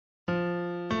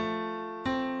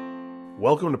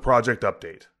Welcome to Project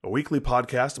Update, a weekly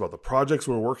podcast about the projects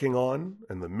we're working on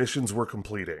and the missions we're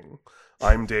completing.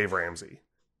 I'm Dave Ramsey.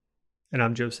 And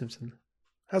I'm Joe Simpson.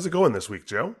 How's it going this week,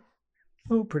 Joe?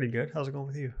 Oh, pretty good. How's it going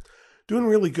with you? Doing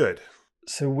really good.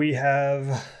 So we have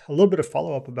a little bit of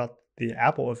follow-up about the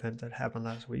Apple event that happened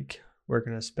last week. We're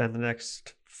going to spend the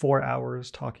next 4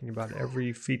 hours talking about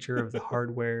every feature of the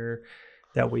hardware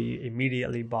that we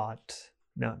immediately bought.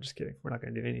 No, I'm just kidding. We're not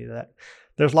going to do any of that.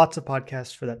 There's lots of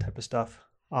podcasts for that type of stuff.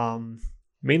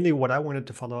 Mainly what I wanted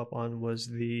to follow up on was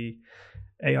the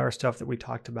AR stuff that we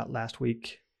talked about last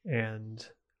week and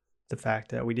the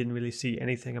fact that we didn't really see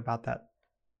anything about that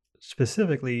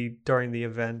specifically during the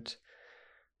event,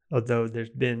 although the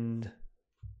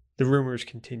rumors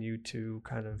continue to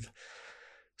kind of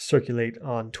circulate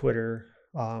on Twitter.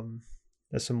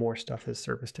 As some more stuff has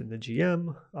surfaced in the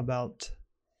GM about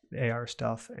the AR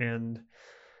stuff, and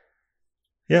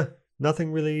yeah,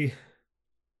 nothing really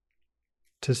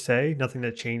to say, nothing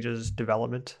that changes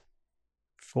development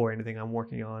for anything I'm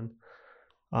working on.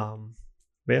 But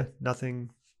yeah,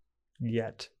 nothing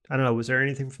yet. I don't know. Was there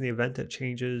anything from the event that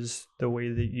changes the way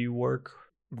that you work?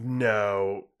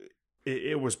 No,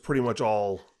 it was pretty much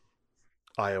all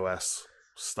iOS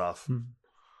stuff.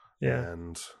 Yeah.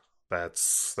 And that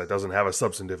doesn't have a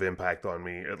substantive impact on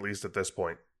me, at least at this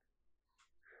point.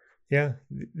 Yeah.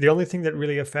 The only thing that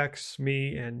really affects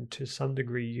me and to some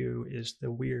degree you is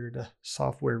the weird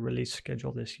software release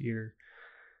schedule this year.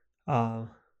 So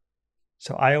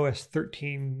iOS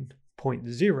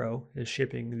 13.0 is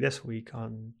shipping this week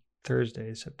on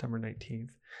Thursday, September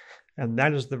 19th. And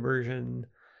that is the version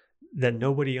that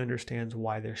nobody understands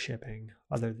why they're shipping,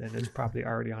 other than it's probably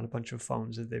already on a bunch of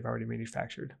phones that they've already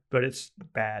manufactured. But it's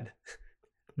bad.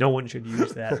 No one should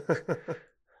use that.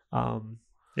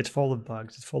 It's full of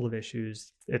bugs. It's full of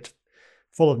issues. It's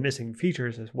full of missing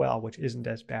features as well, which isn't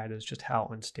as bad as just how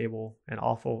unstable and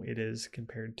awful it is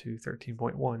compared to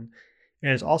 13.1. And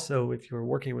it's also, if you're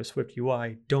working with Swift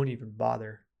UI, don't even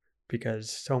bother because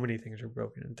so many things are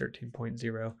broken in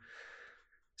 13.0.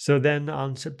 So then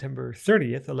on September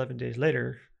 30th, 11 days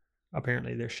later,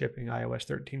 apparently they're shipping iOS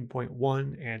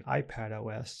 13.1 and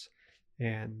iPadOS.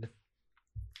 And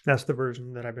that's the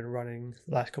version that I've been running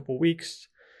the last couple of weeks.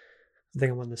 I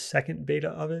think I'm on the second beta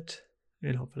of it,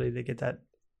 and hopefully they get that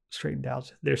straightened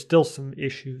out. There's still some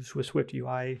issues with Swift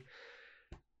UI,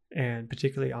 and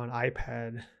particularly on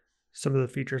iPad. Some of the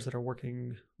features that are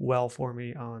working well for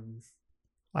me on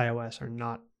iOS are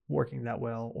not working that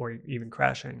well or even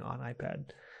crashing on iPad.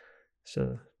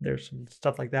 So there's some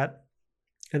stuff like that.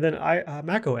 And then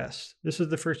macOS. This is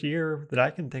the first year that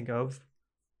I can think of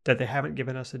that they haven't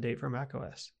given us a date for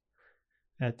macOS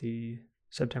at the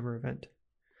September event.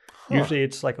 Huh. Usually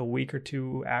it's like a week or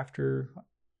two after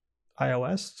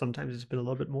iOS. Sometimes it's been a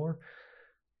little bit more.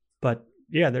 But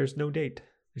yeah, there's no date.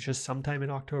 It's just sometime in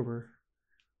October.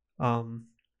 Some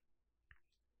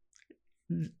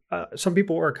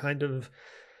people are kind of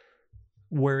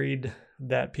worried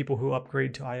that people who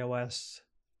upgrade to iOS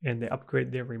and they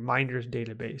upgrade their reminders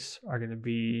database are going to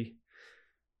be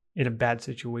in a bad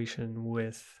situation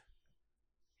with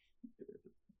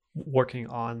working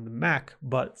on the Mac.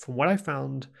 But from what I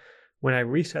found when I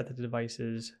reset the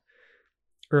devices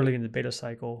early in the beta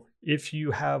cycle, if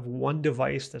you have one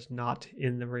device that's not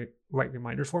in the right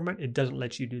reminder format, it doesn't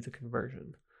let you do the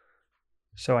conversion.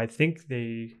 So I think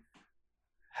they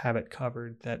have it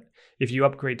covered that if you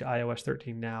upgrade to iOS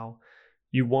 13 now,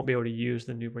 you won't be able to use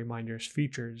the new reminders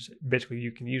features. Basically,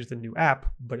 you can use the new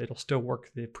app, but it'll still work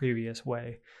the previous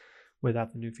way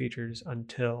without the new features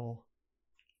until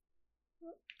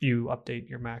you update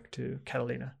your Mac to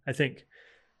Catalina. I think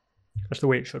that's the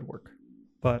way it should work.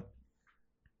 But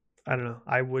I don't know.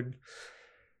 I would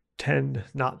tend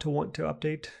not to want to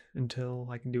update until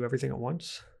I can do everything at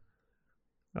once.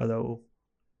 Although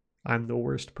I'm the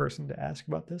worst person to ask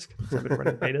about this because I've been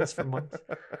running betas for months.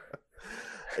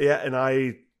 Yeah, and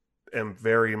I am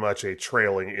very much a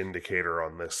trailing indicator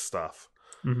on this stuff.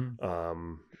 Mm-hmm.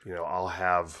 I'll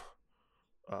have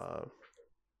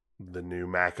the new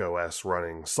Mac OS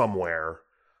running somewhere,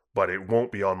 but it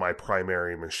won't be on my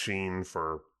primary machine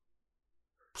for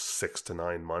 6 to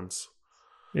 9 months.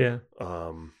 Yeah.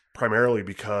 Primarily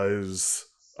because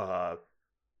I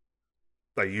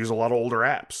use a lot of older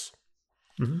apps.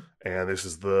 Mm-hmm. And this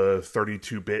is the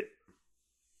 32-bit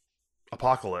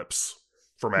apocalypse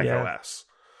for Mac OS.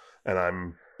 And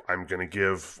I'm going to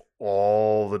give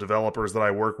all the developers that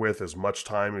I work with as much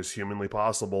time as humanly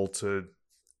possible to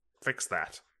fix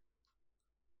that.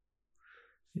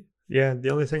 Yeah, the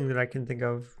only thing that I can think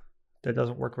of that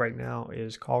doesn't work right now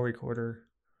is Call Recorder.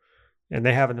 And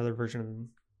they have another version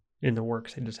in the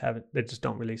works. They just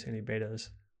don't release any betas.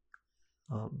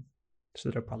 So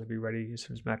that'll probably be ready as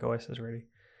soon as macOS is ready.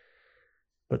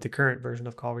 But the current version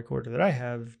of Call Recorder that I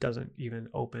have doesn't even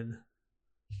open.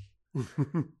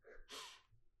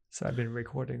 So I've been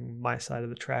recording my side of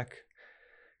the track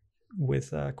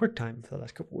with QuickTime for the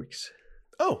last couple weeks.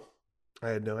 Oh, I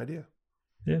had no idea.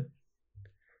 Yeah.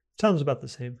 Sounds about the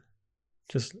same,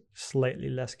 just slightly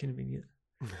less convenient.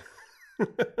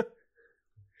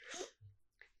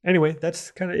 Anyway,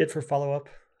 that's kind of it for follow-up.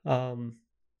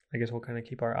 I guess we'll kind of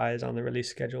keep our eyes on the release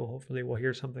schedule. Hopefully we'll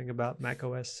hear something about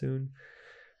macOS soon.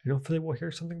 And hopefully we'll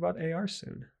hear something about AR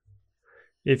soon.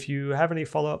 If you have any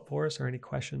follow-up for us or any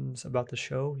questions about the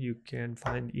show, you can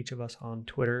find each of us on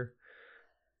Twitter.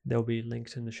 There'll be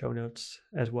links in the show notes,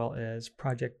 as well as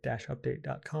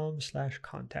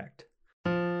project-update.com/contact.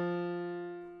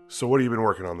 So what have you been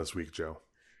working on this week, Joe?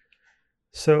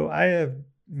 So I have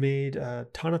made a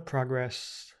ton of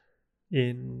progress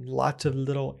in lots of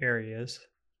little areas.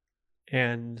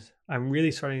 And I'm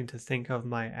really starting to think of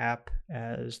my app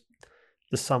as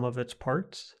the sum of its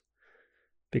parts,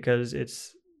 because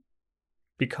it's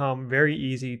become very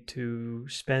easy to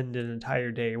spend an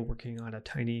entire day working on a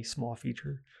tiny, small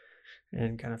feature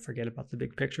and kind of forget about the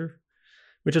big picture,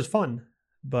 which is fun,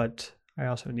 but I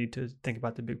also need to think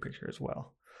about the big picture as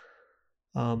well.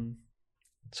 So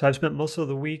I've spent most of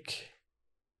the week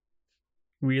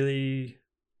really,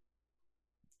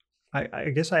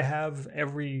 I guess I have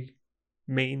every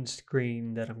main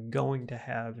screen that I'm going to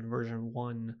have in version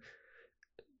 1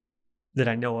 that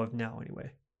I know of now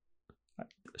anyway.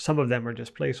 Some of them are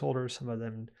just placeholders. Some of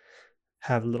them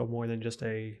have a little more than just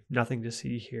a nothing to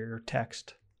see here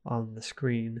text on the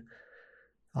screen.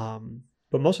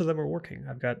 But most of them are working.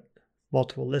 I've got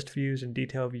multiple list views and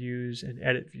detail views and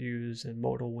edit views and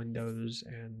modal windows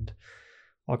and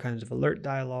all kinds of alert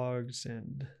dialogues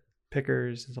and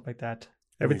pickers and stuff like that.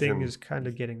 Everything is kind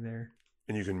of getting there.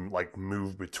 And you can like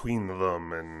move between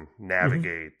them and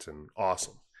navigate and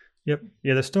awesome. Yep.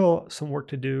 Yeah, there's still some work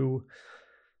to do.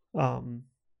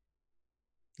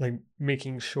 Like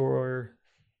making sure,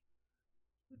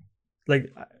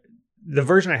 like the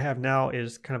version I have now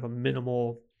is kind of a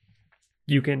minimal,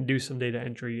 you can do some data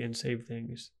entry and save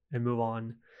things and move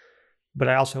on. But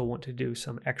I also want to do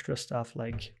some extra stuff,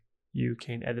 like you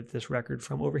can edit this record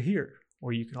from over here,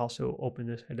 or you can also open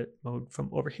this edit mode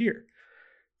from over here.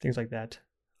 Things like that,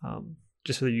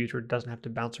 just so the user doesn't have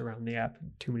to bounce around the app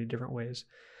in too many different ways.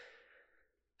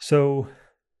 So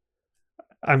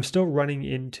I'm still running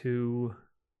into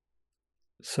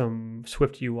some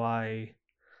Swift UI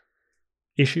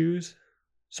issues.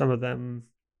 Some of them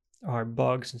are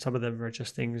bugs, and some of them are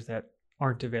just things that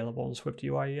aren't available in Swift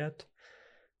UI yet.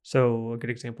 So a good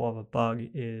example of a bug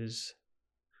is,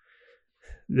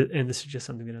 and this is just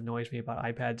something that annoys me about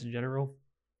iPads in general,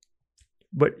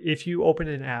 but if you open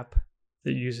an app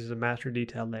that uses a master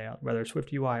detail layout, whether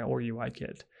Swift UI or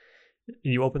UIKit,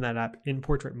 and you open that app in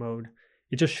portrait mode,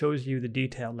 it just shows you the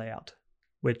detail layout,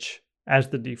 which as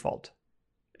the default.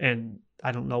 And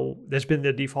I don't know, there's been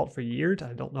the default for years.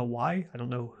 I don't know why. I don't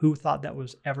know who thought that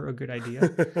was ever a good idea.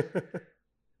 But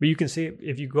you can see it,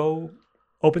 if you go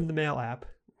open the Mail app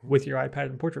with your iPad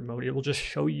in portrait mode, it will just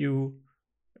show you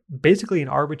basically an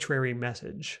arbitrary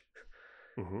message,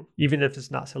 even if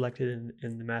it's not selected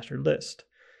in the master list.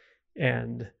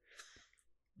 And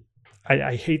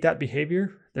I hate that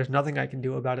behavior. There's nothing I can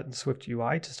do about it in Swift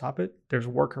UI to stop it. There's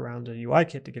workarounds in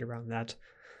UIKit to get around that.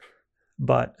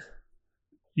 But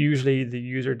usually the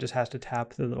user just has to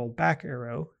tap the little back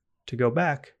arrow to go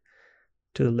back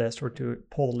to the list or to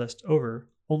pull the list over,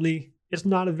 only it's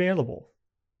not available.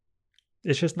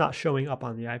 It's just not showing up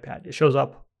on the iPad. It shows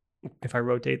up if I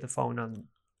rotate the phone on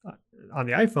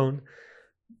the iPhone,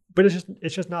 but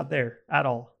it's just not there at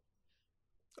all.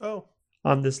 Oh,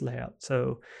 on this layout.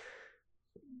 So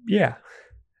yeah,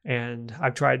 and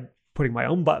I've tried putting my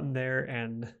own button there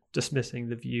and dismissing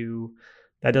the view.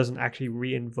 That doesn't actually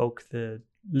re-invoke the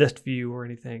list view or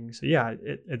anything. So yeah,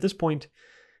 at this point,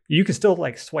 you can still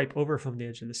like swipe over from the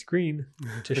edge of the screen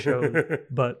to show,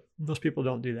 but most people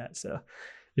don't do that. So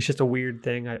it's just a weird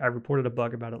thing. I reported a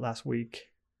bug about it last week,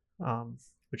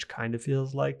 which kind of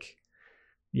feels like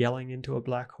yelling into a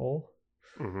black hole.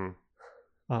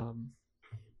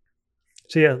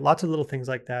 So yeah, lots of little things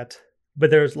like that. But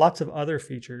there's lots of other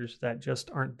features that just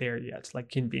aren't there yet, like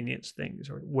convenience things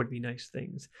or would-be nice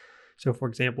things. So for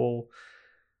example,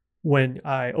 when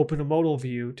I open a modal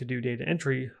view to do data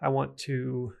entry, I want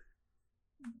to,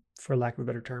 for lack of a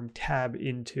better term, tab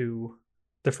into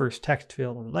the first text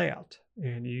field on the layout.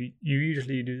 And you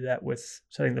usually do that with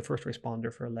setting the first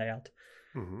responder for a layout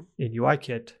in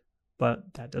UIKit,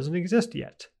 but that doesn't exist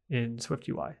yet in Swift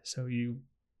UI. So you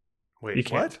Wait,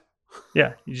 can't. what?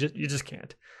 Yeah, you just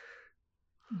can't.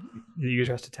 The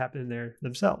user has to tap in there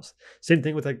themselves. Same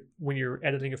thing with like when you're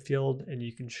editing a field and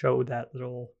you can show that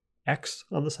little X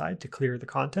on the side to clear the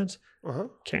contents. Uh-huh.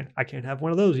 I can't have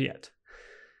one of those yet.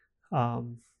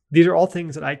 These are all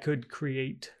things that I could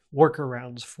create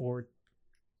workarounds for,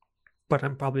 but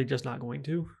I'm probably just not going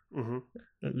to,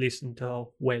 at least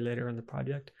until way later in the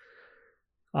project.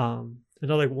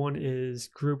 Another one is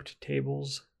grouped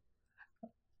tables.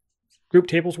 Group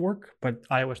tables work, but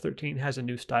iOS 13 has a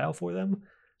new style for them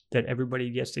that everybody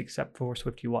gets except for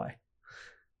SwiftUI.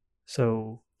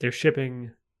 So they're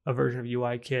shipping a version of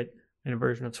UIKit and a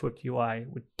version of SwiftUI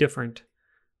with different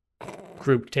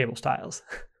grouped table styles,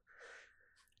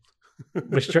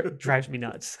 which drives me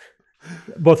nuts,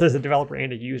 both as a developer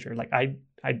and a user. Like I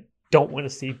don't want to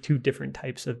see two different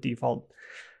types of default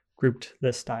grouped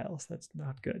list styles. That's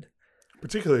not good.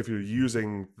 Particularly if you're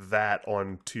using that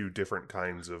on two different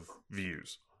kinds of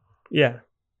views. Yeah.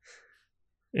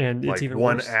 And like it's even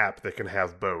one worse. app that can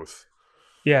have both.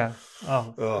 Yeah.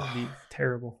 Oh, that'd be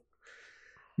terrible.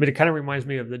 But it kind of reminds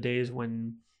me of the days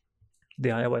when the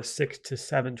iOS 6 to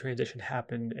 7 transition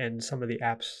happened and some of the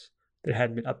apps that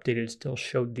hadn't been updated still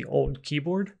showed the old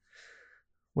keyboard,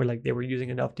 where like they were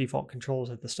using enough default controls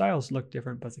that the styles looked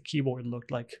different, but the keyboard looked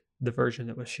like the version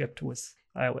that was shipped with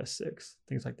iOS 6,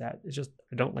 things like that. It's just,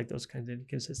 I don't like those kinds of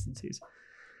inconsistencies.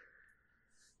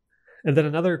 And then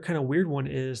another kind of weird one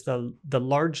is the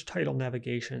large title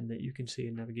navigation that you can see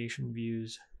in navigation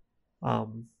views.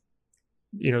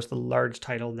 It's the large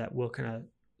title that will kind of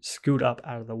scoot up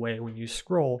out of the way when you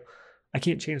scroll. I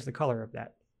can't change the color of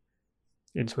that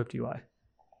in SwiftUI.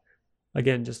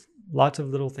 Again, just lots of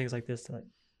little things like this that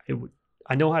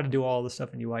I know how to do all the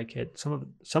stuff in UIKit.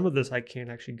 Some of this I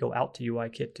can't actually go out to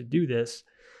UIKit to do this.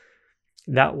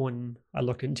 That one I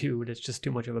looked into, but it's just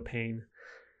too much of a pain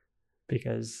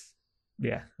because,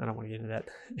 yeah, I don't want to get into that.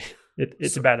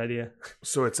 It's a bad idea.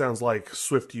 So it sounds like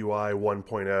SwiftUI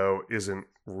 1.0 isn't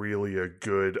really a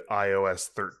good iOS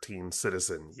 13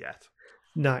 citizen yet.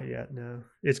 Not yet, no.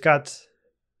 It's got,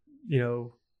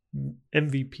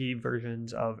 MVP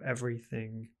versions of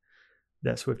everything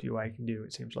that SwiftUI can do,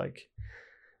 it seems like.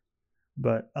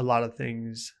 But a lot of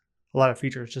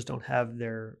features just don't have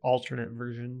their alternate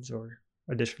versions or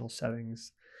additional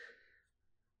settings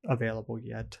available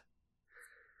yet.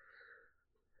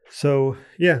 So,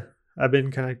 yeah, I've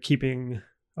been kind of keeping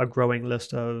a growing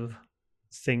list of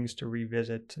things to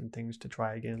revisit and things to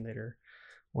try again later,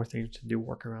 or things to do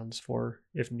workarounds for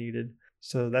if needed.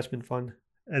 So that's been fun.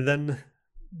 And then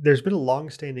there's been a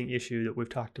long-standing issue that we've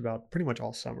talked about pretty much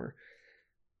all summer.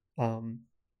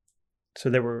 So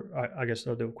there were, I guess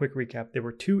I'll do a quick recap. There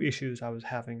were two issues I was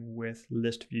having with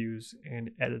list views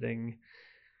and editing,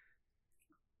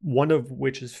 one of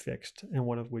which is fixed and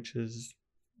one of which is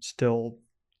still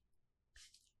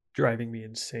driving me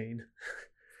insane.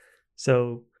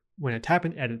 So when I tap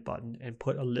an edit button and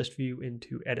put a list view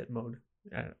into edit mode,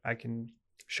 I can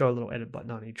show a little edit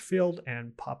button on each field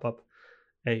and pop up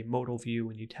a modal view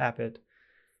when you tap it.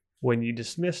 When you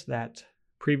dismiss that,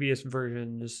 previous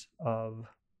versions of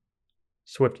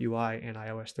SwiftUI and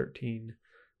iOS 13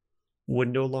 would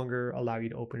no longer allow you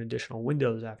to open additional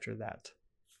windows after that,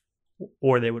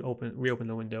 or they would reopen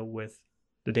the window with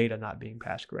the data not being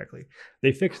passed correctly.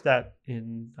 They fixed that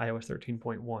in iOS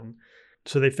 13.1.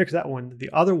 So they fixed that one.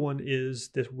 The other one is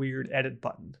this weird edit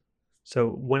button. So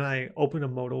when I open a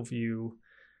modal view,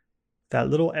 that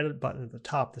little edit button at the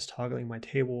top that's toggling my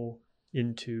table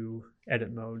into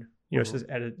edit mode, it says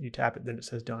edit, you tap it, then it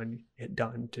says done, hit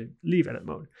done to leave edit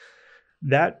mode.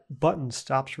 That button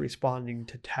stops responding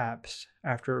to taps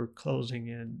after closing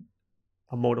in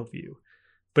a modal view.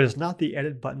 But it's not the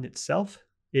edit button itself.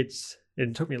 It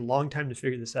took me a long time to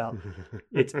figure this out.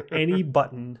 It's any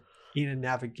button in a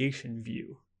navigation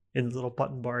view, in the little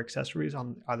button bar accessories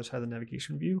on either side of the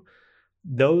navigation view.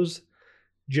 Those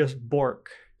just bork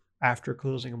after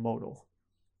closing a modal.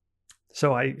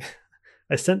 So I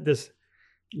sent this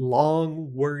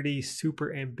long, wordy,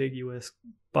 super ambiguous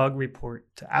bug report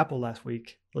to Apple last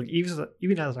week. Like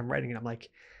even as I'm writing it, I'm like,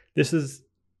 this is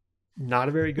not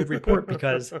a very good report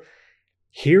because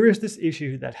here is this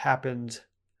issue that happens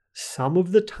some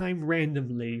of the time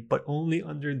randomly, but only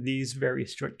under these very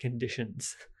strict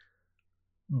conditions,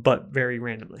 but very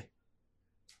randomly.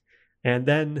 And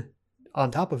then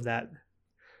on top of that,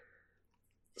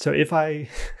 so if I,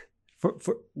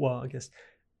 I guess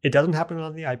it doesn't happen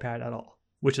on the iPad at all,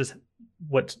 which is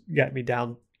what got me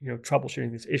down,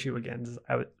 troubleshooting this issue again.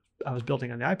 I was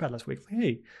building on the iPad last week.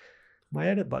 Hey, my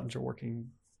edit buttons are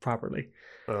working properly.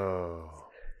 Oh.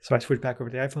 So I switched back over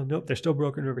to the iPhone. Nope, they're still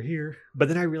broken over here. But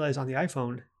then I realized on the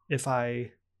iPhone, if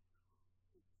I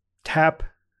tap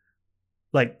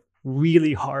like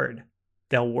really hard,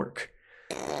 they'll work.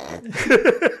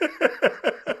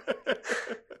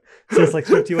 So it's like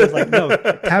SwiftUI is like, no,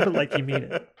 tap it like you mean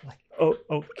it. Like, oh,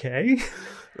 okay.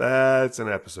 That's an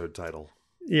episode title.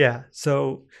 Yeah.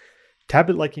 So tap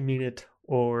it like you mean it,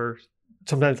 or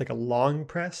sometimes like a long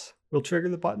press will trigger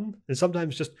the button, and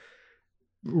sometimes just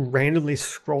randomly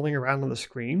scrolling around on the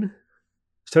screen.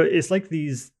 So it's like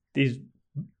these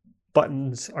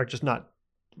buttons are just not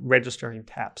registering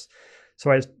taps. So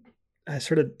I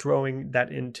started throwing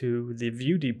that into the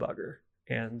view debugger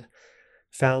and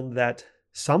found that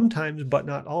sometimes, but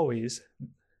not always,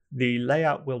 the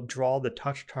layout will draw the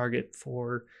touch target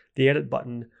for the edit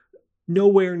button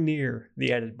nowhere near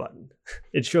the edit button.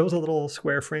 It shows a little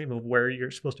square frame of where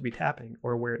you're supposed to be tapping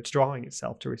or where it's drawing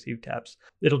itself to receive taps.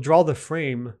 It'll draw the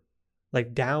frame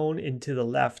like down into the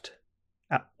left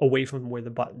away from where the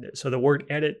button is. So the word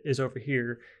edit is over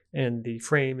here and the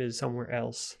frame is somewhere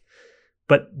else.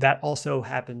 But that also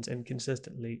happens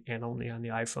inconsistently and only on the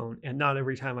iPhone. And not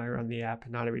every time I run the app,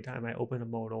 and not every time I open a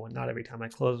modal, and not every time I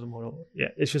close a modal. Yeah,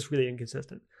 it's just really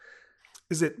inconsistent.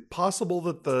 Is it possible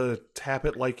that the tap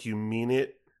it like you mean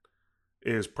it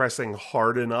is pressing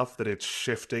hard enough that it's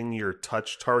shifting your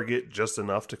touch target just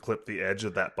enough to clip the edge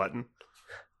of that button?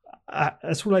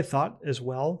 That's what I thought as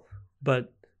well.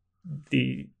 But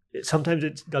sometimes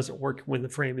it doesn't work when the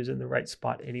frame is in the right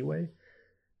spot anyway.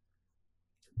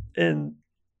 And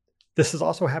this is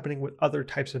also happening with other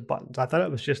types of buttons. I thought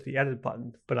it was just the edit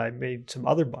button, but I made some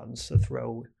other buttons to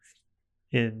throw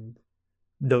in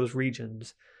those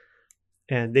regions,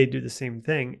 and they do the same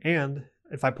thing. And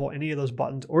if I pull any of those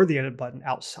buttons or the edit button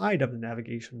outside of the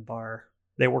navigation bar,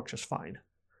 they work just fine.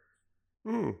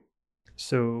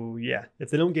 So yeah, if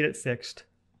they don't get it fixed,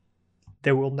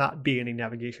 there will not be any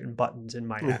navigation buttons in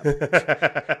my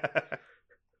app.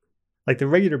 Like the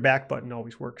regular back button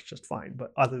always works just fine,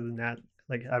 but other than that,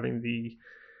 like having the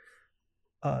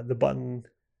button,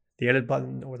 the edit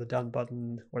button, or the done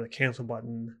button, or the cancel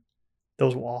button,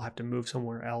 those will all have to move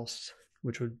somewhere else,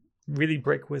 which would really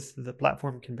break with the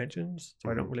platform conventions. So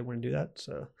I don't really want to do that.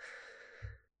 So,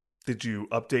 did you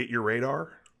update your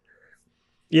radar?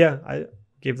 Yeah, I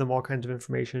gave them all kinds of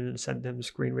information and sent them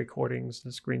screen recordings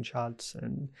and screenshots,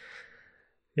 and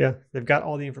yeah, they've got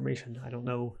all the information. I don't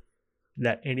know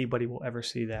that anybody will ever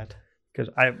see that, because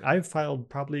I've filed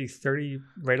probably 30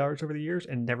 radars over the years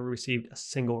and never received a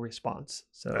single response.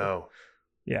 So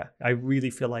yeah, I really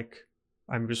feel like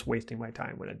I'm just wasting my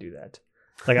time when I do that.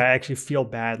 Like I actually feel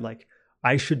bad, like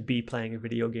I should be playing a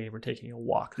video game or taking a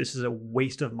walk. This is a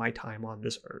waste of my time on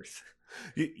this earth.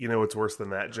 You know what's worse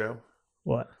than that, Joe?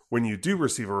 What? When you do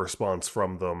receive a response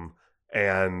from them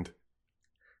and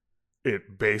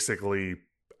it basically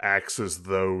acts as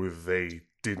though they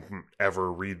didn't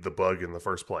ever read the bug in the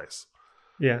first place.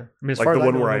 Yeah, I mean, as like far the as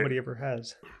one I know, where nobody ever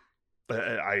has.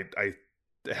 I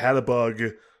had a bug,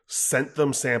 sent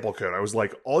them sample code. I was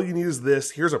like, all you need is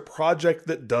this. Here's a project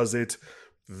that does it.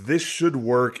 This should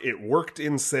work. It worked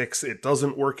in 6. It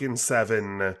doesn't work in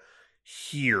 7.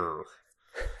 Here.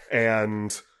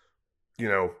 And,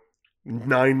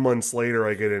 9 months later,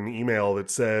 I get an email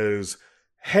that says,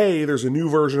 hey, there's a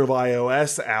new version of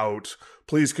iOS out.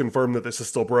 Please confirm that this is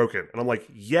still broken. And I'm like,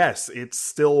 yes, it's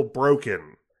still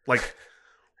broken. Like,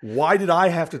 why did I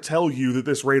have to tell you that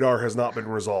this radar has not been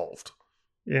resolved?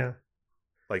 Yeah.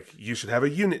 Like, you should have a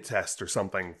unit test or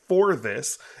something for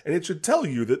this, and it should tell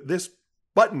you that this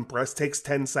button press takes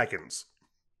 10 seconds.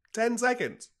 10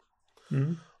 seconds.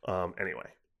 Mm-hmm. Anyway.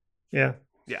 Yeah.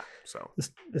 Yeah, so.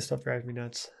 This stuff drives me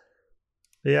nuts.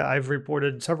 Yeah, I've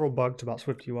reported several bugs about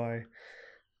SwiftUI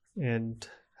and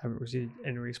haven't received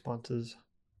any responses.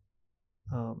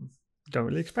 Don't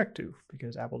really expect to,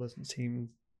 because Apple doesn't seem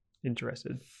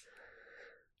interested.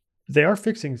 They are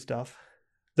fixing stuff.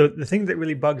 The thing that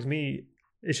really bugs me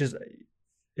is just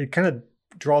it kind of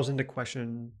draws into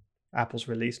question Apple's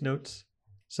release notes.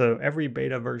 So every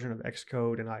beta version of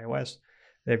Xcode and iOS,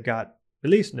 they've got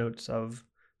release notes of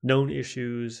known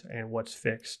issues and what's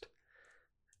fixed.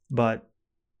 But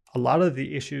a lot of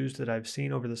the issues that I've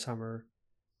seen over the summer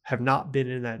have not been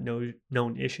in that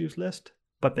known issues list,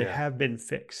 but they have been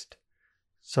fixed.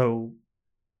 So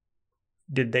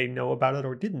did they know about it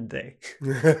or didn't they?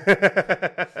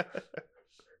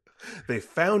 They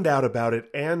found out about it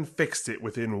and fixed it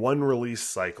within one release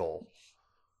cycle.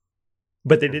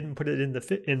 But they didn't put it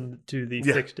into the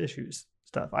fixed issues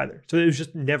stuff either. So it was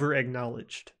just never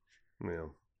acknowledged. Yeah.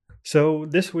 So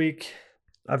this week,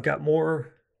 I've got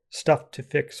more stuff to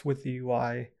fix with the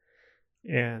UI.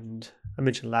 And I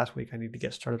mentioned last week I need to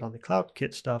get started on the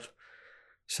CloudKit stuff.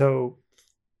 So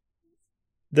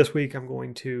this week I'm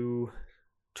going to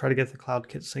try to get the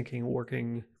CloudKit syncing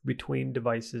working between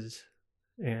devices.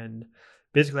 And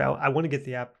basically, I want to get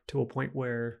the app to a point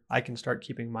where I can start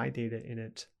keeping my data in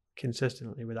it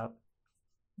consistently without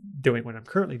doing what I'm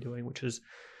currently doing, which is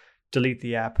delete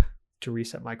the app to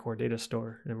reset my core data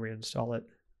store and reinstall it.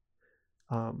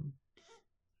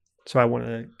 So I want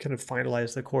to kind of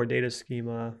finalize the core data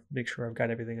schema, make sure I've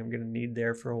got everything I'm going to need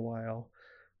there for a while,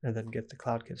 and then get the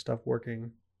CloudKit stuff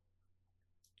working.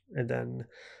 And then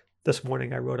this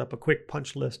morning I wrote up a quick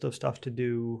punch list of stuff to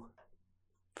do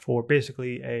for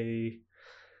basically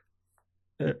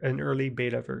an early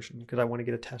beta version, because I want to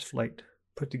get a test flight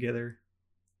put together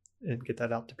and get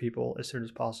that out to people as soon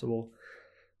as possible.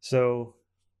 So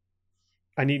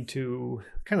I need to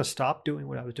kind of stop doing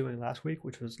what I was doing last week,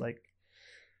 which was like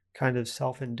kind of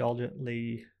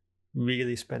self-indulgently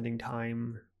really spending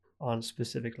time on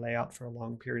specific layout for a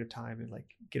long period of time and like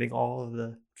getting all of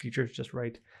the features just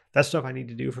right. That's stuff I need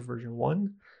to do for version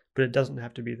 1, but it doesn't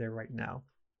have to be there right now.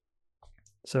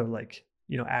 So like,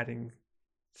 adding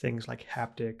things like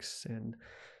haptics and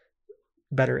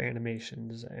better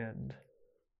animations and,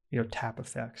 tap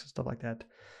effects and stuff like that.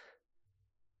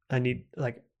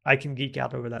 I can geek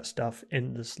out over that stuff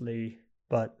endlessly,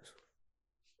 but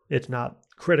it's not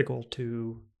critical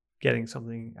to getting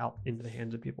something out into the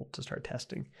hands of people to start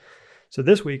testing. So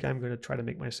this week, I'm going to try to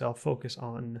make myself focus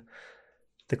on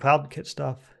the CloudKit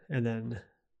stuff and then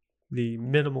the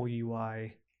minimal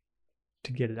UI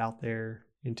to get it out there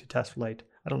into test flight.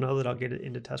 I don't know that I'll get it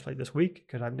into test flight this week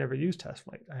because I've never used test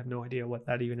flight. I have no idea what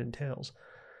that even entails.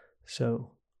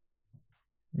 So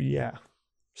yeah,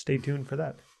 stay tuned for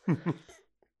that.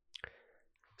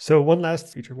 So one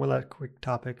last quick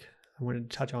topic I wanted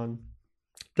to touch on.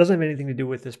 Doesn't have anything to do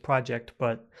with this project,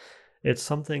 but it's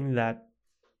something that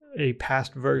a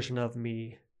past version of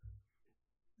me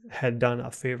had done a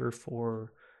favor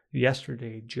for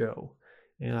yesterday, Joe,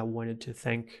 and I wanted to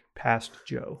thank past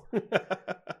Joe.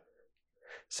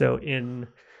 So in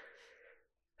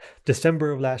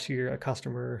December of last year, a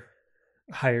customer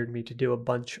hired me to do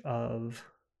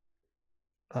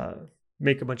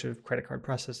make a bunch of credit card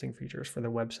processing features for their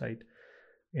website,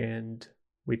 and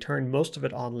we turned most of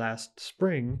it on last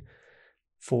spring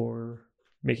for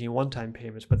making one-time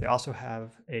payments, but they also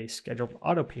have a scheduled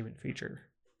auto payment feature,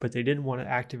 but they didn't want to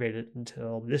activate it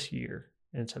until this year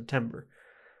in September.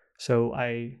 So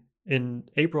in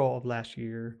April of last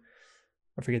year,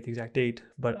 I forget the exact date,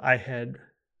 but I had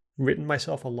written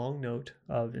myself a long note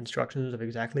of instructions of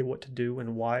exactly what to do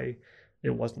and why it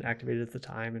wasn't activated at the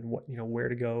time and what, where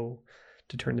to go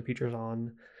to turn the features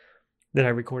on. Then I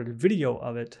recorded a video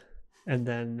of it, and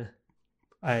then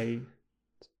I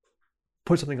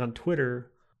put something on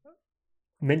Twitter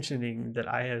mentioning that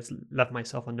I had left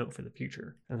myself a note for the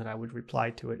future and that I would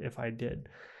reply to it if I did.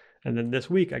 And then this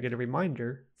week I get a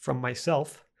reminder from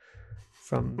myself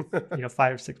from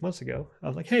 5 or 6 months ago. I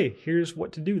was like, hey, here's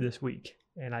what to do this week.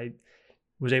 And I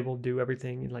was able to do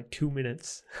everything in like 2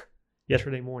 minutes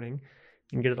yesterday morning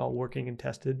and get it all working and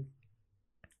tested.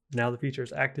 Now the feature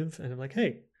is active, and I'm like,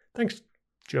 hey, thanks,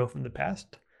 Joe from the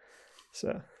past.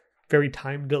 So very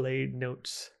time delayed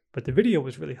notes, but the video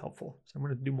was really helpful. So I'm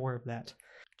going to do more of that.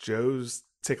 Joe's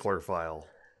tickler file.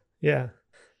 Yeah.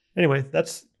 Anyway,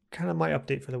 that's kind of my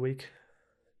update for the week.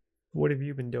 What have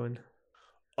you been doing?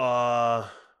 I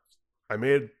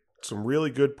made some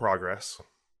really good progress,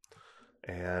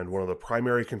 and one of the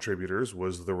primary contributors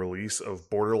was the release of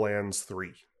Borderlands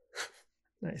 3.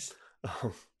 Nice.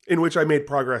 In which I made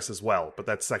progress as well, but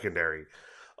that's secondary.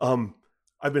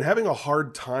 I've been having a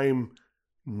hard time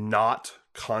not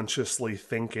consciously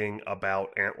thinking about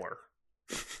Antler.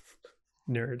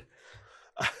 Nerd.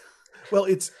 Well,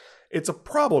 it's a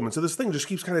problem. And so this thing just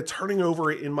keeps kind of turning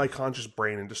over in my conscious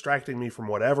brain and distracting me from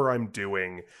whatever I'm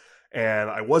doing. And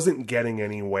I wasn't getting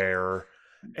anywhere.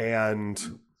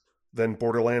 And then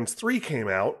Borderlands 3 came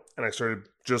out, and I started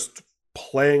just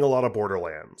playing a lot of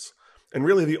Borderlands. And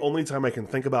really the only time I can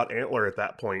think about Antler at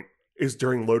that point is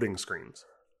during loading screens.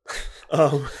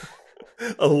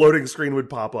 A loading screen would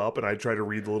pop up, and I'd try to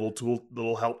read the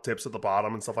little help tips at the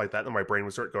bottom and stuff like that, and my brain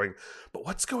would start going, but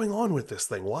what's going on with this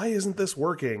thing? Why isn't this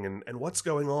working? And what's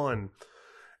going on?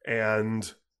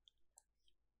 And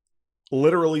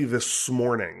literally this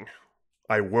morning,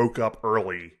 I woke up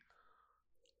early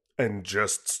and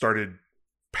just started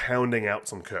pounding out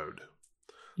some code.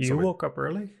 You woke up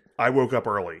early? I woke up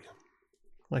early.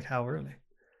 Like how early?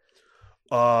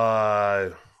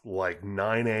 Like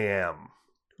 9 a.m.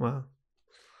 Wow.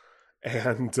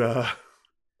 And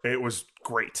it was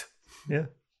great. Yeah.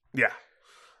 Yeah.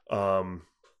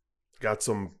 Got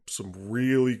some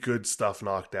really good stuff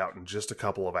knocked out in just a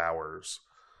couple of hours.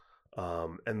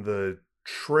 And the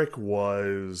trick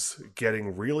was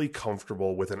getting really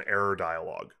comfortable with an error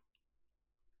dialogue.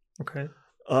 Okay.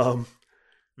 Um,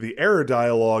 the error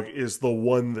dialogue is the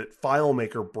one that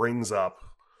FileMaker brings up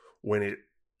when it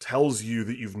tells you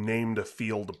that you've named a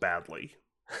field badly.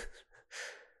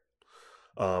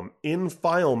 In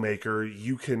FileMaker,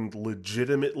 you can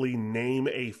legitimately name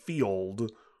a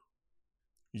field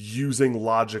using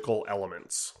logical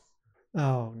elements.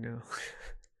 Oh, no.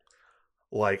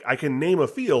 Like, I can name a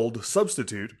field,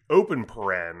 substitute, open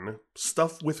paren,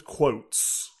 stuff with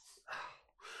quotes,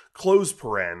 close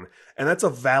paren, and that's a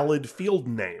valid field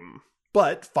name.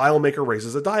 But FileMaker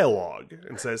raises a dialogue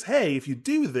and says, hey, if you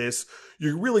do this,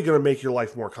 you're really going to make your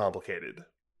life more complicated.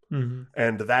 Mm-hmm.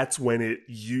 And that's when it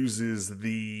uses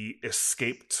the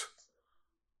escaped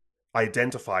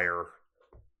identifier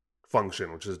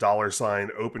function, which is $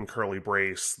 open curly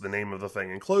brace, the name of the thing,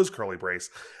 and close curly brace.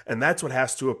 And that's what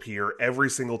has to appear every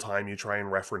single time you try and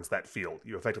reference that field.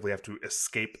 You effectively have to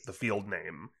escape the field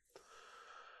name.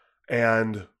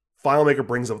 And FileMaker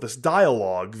brings up this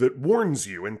dialogue that warns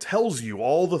you and tells you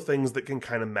all the things that can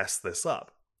kind of mess this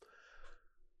up.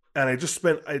 And I just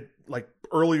spent,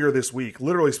 earlier this week,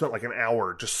 literally spent like an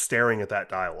hour just staring at that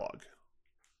dialogue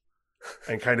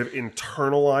and kind of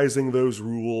internalizing those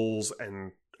rules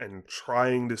and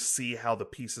trying to see how the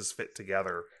pieces fit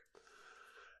together.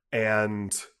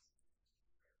 And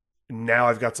now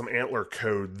I've got some Antler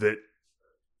code that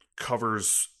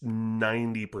covers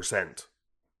 90%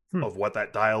 of what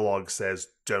that dialogue says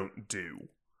don't do.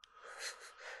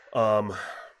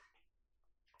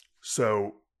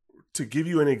 So to give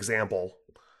you an example,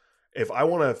 if I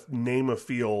want to name a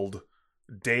field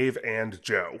Dave and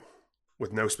Joe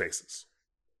with no spaces,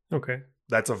 Okay.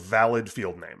 that's a valid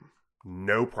field name.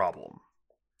 No problem.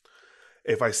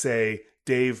 If I say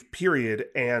Dave period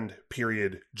and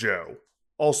period Joe,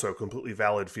 also completely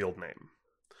valid field name.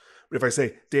 But if I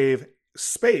say Dave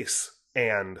space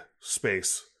and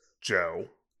space Joe,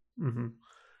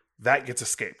 that gets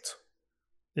escaped.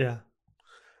 Yeah.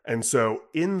 And so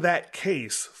in that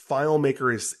case,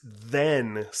 FileMaker is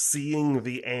then seeing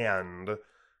the and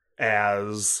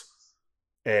as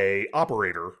a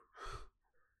operator,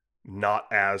 not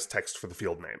as text for the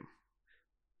field name.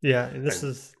 Yeah, and this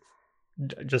is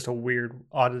just a weird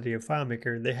oddity of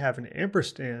FileMaker. They have an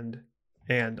ampersand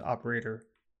and operator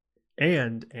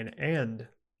and an and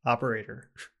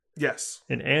operator. Yes.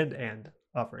 An and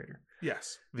operator.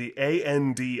 Yes. The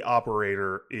AND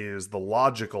operator is the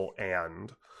logical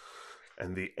and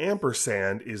the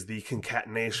ampersand is the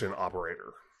concatenation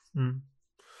operator.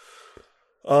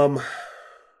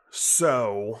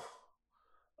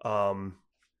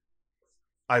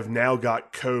 I've now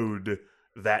got code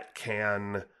that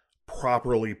can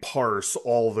properly parse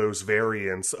all those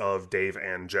variants of Dave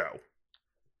and Joe.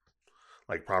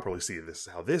 Like properly see this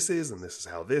is how this is, and this is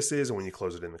how this is, and when you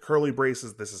close it in the curly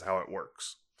braces, this is how it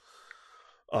works.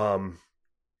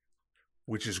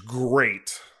 Which is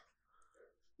great.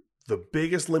 The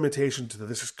biggest limitation to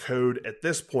this code at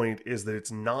this point is that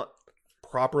it's not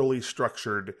properly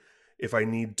structured if I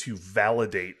need to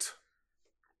validate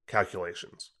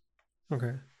calculations.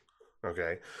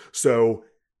 Okay. So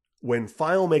when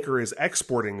FileMaker is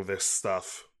exporting this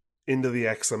stuff into the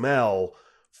XML,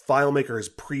 FileMaker has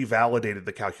pre-validated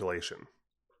the calculation.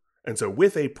 And so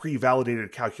with a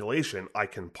pre-validated calculation, I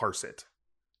can parse it.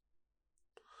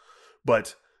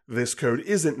 But this code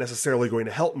isn't necessarily going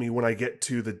to help me when I get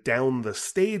to the down the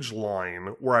stage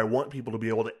line where I want people to be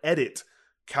able to edit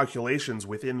calculations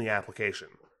within the application.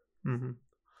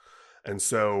 And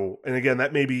so, and again,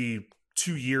 that may be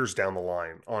 2 years down the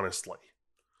line, honestly.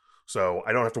 So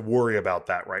I don't have to worry about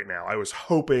that right now. I was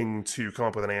hoping to come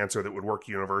up with an answer that would work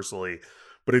universally,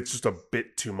 but it's just a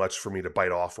bit too much for me to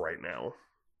bite off right now.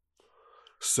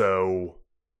 So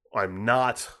I'm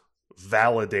not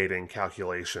validating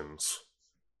calculations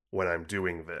when I'm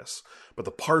doing this, but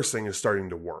the parsing is starting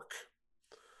to work,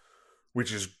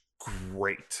 which is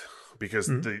great because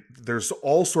there's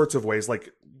all sorts of ways.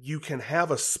 Like you can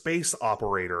have a space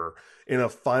operator in a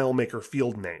FileMaker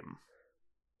field name.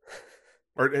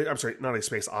 Or I'm sorry, not a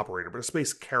space operator, but a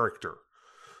space character.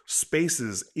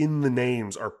 Spaces in the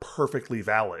names are perfectly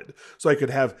valid. So I could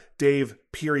have Dave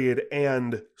period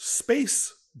and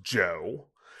space Joe.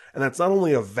 And that's not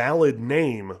only a valid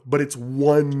name, but it's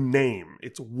one name.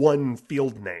 It's one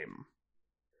field name.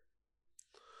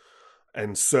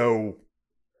 And so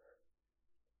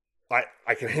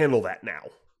I can handle that now,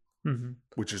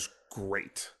 which is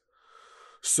great.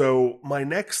 So my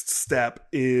next step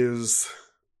is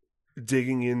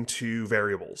digging into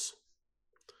variables.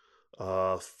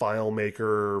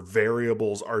 FileMaker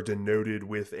variables are denoted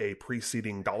with a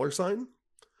preceding $.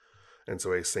 And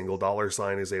so a single dollar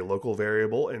sign is a local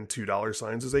variable and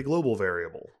 $2 is a global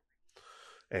variable.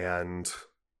 And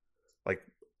like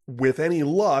with any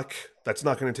luck, that's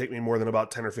not going to take me more than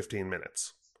about 10 or 15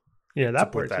 minutes. Yeah, to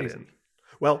that put part's that easy. in.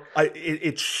 Well,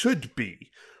 it should be.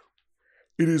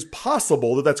 It is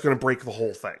possible that that's going to break the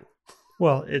whole thing.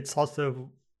 Well, it's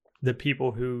also the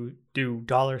people who do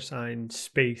 $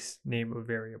 space name of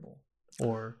variable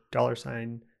or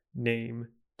 $ name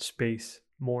space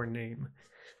more name.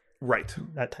 Right.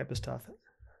 That type of stuff.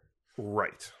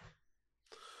 Right.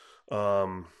 As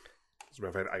a matter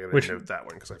of fact, I got to note that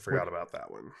one because I forgot about that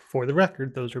one. For the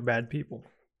record, those are bad people.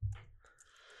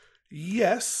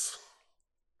 Yes.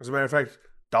 As a matter of fact,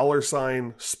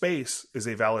 $ space is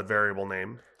a valid variable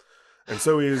name, and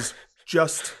so is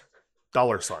just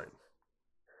 $.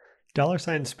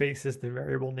 $ space is the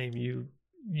variable name you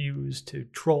use to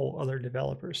troll other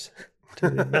developers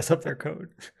to mess up their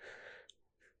code.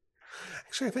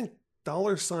 Actually, I think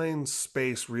 $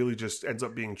 space really just ends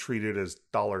up being treated as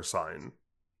 $.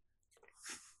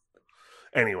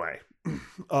 Anyway,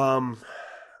 and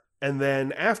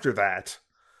then after that,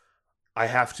 I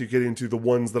have to get into the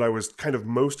ones that I was kind of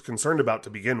most concerned about to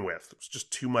begin with. It was just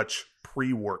too much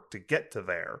pre-work to get to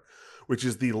there, which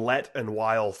is the let and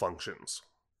while functions.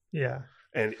 Yeah.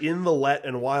 And in the let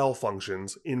and while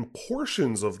functions, in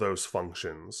portions of those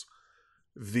functions,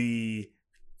 the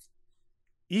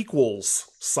equals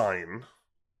sign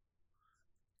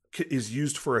is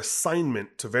used for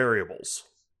assignment to variables,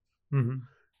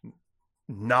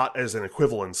 not as an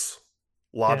equivalence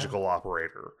logical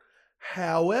operator.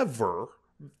 However,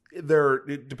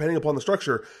 depending upon the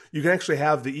structure, you can actually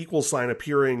have the equal sign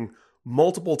appearing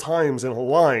multiple times in a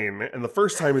line, and the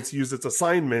first time it's used it's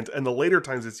assignment, and the later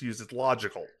times it's used it's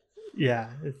logical.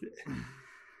 Yeah.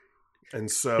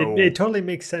 And so it totally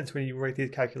makes sense when you write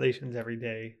these calculations every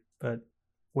day, but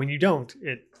when you don't,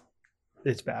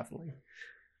 it's baffling.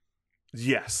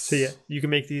 Yes. So yeah, you can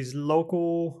make these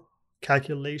local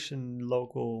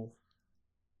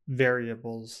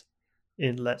variables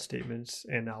in let statements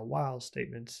and now while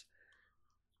statements,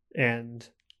 and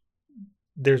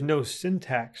there's no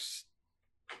syntax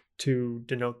to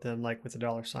denote them like with a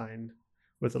 $,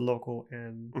 with the local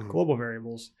and global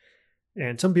variables.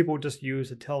 And some people just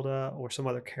use a tilde or some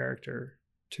other character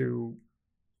to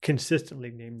consistently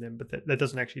name them, but that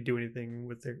doesn't actually do anything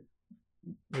with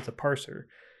a parser.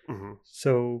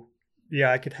 So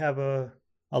yeah, I could have a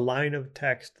line of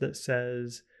text that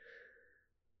says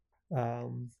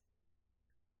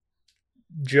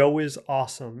Joe is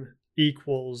awesome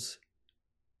equals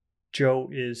Joe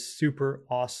is super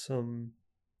awesome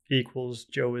equals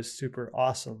Joe is super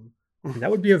awesome. And that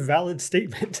would be a valid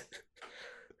statement.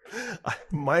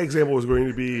 My example was going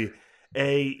to be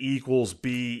A equals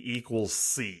B equals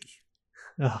C.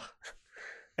 Ugh.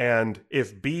 And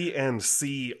if B and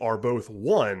C are both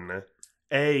 1,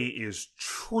 A is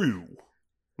true,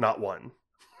 not 1.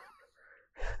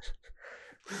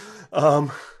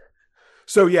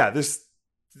 So yeah, this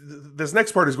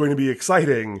next part is going to be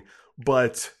exciting,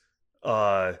 but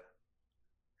I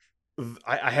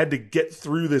had to get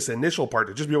through this initial part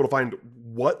to just be able to find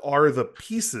what are the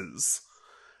pieces,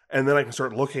 and then I can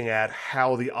start looking at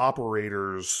how the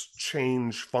operators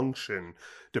change function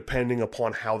depending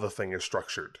upon how the thing is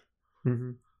structured.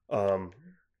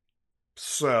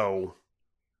 So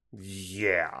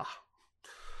yeah.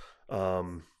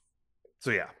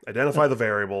 Identify the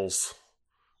variables,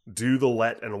 do the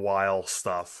let and while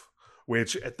stuff,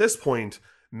 which at this point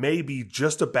may be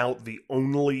just about the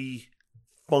only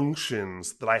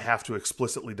functions that I have to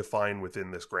explicitly define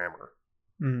within this grammar.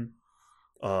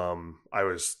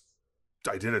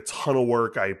 I did a ton of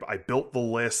work. I built the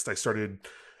list. I started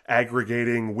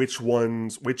aggregating which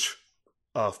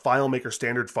FileMaker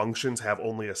standard functions have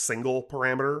only a single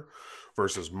parameter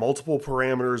versus multiple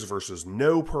parameters versus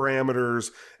no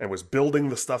parameters, and was building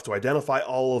the stuff to identify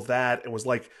all of that, and was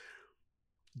like,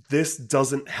 this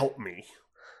doesn't help me.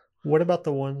 What about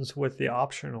the ones with the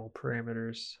optional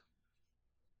parameters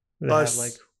that have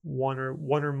like one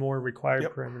or more required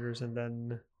parameters, and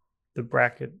then the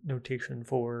bracket notation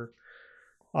for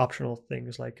optional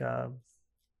things like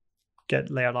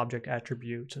get layout object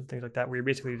attributes and things like that, where you're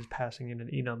basically just passing in an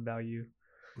enum value?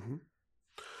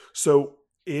 So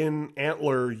in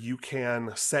Antler, you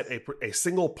can set a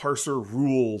single parser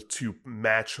rule to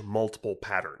match multiple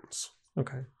patterns.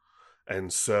 Okay.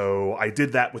 And so I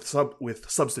did that with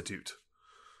substitute.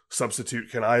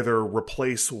 Substitute can either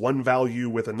replace one value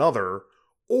with another,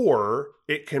 or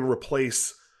it can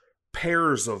replace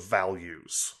pairs of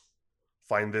values.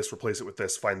 Find this, replace it with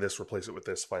this, find this, replace it with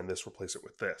this, find this, replace it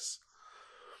with this.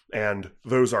 And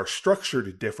those are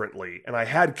structured differently. And I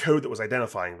had code that was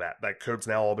identifying that. That code's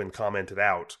now all been commented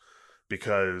out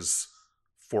because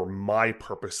for my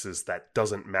purposes, that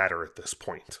doesn't matter at this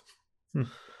point.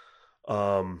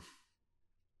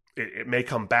 It may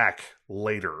come back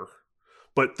later.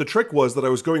 But the trick was that I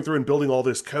was going through and building all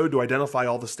this code to identify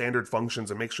all the standard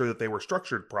functions and make sure that they were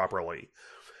structured properly.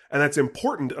 And that's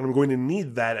important, and I'm going to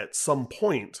need that at some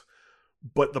point.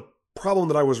 But the problem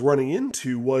that I was running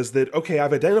into was that, okay,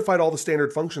 I've identified all the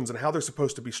standard functions and how they're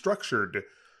supposed to be structured,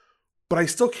 but I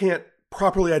still can't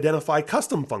properly identify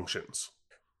custom functions.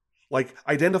 Like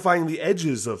identifying the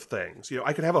edges of things.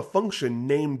 I could have a function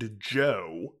named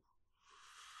Joe.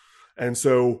 And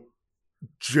so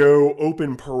Joe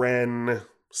open paren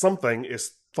something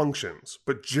is functions.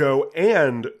 But Joe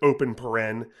and open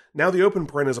paren, now the open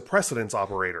paren is a precedence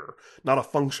operator, not a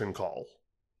function call.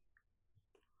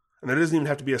 And there doesn't even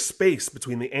have to be a space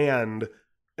between the and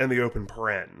the open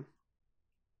paren.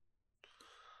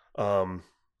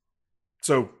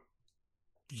 So,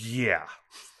 yeah.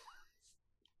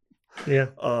 Yeah.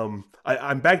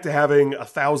 I'm back to having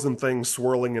 1,000 things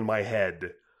swirling in my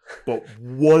head, but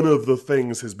one of the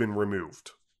things has been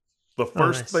removed. The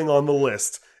first thing on the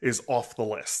list is off the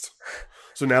list.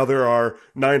 So now there are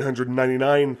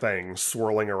 999 things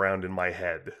swirling around in my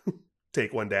head.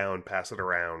 Take one down, pass it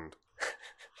around.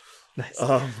 Nice.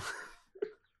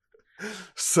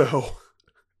 So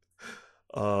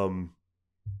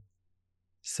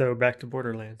back to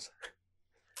Borderlands.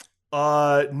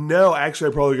 No, actually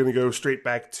I'm probably going to go straight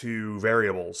back to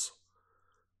variables.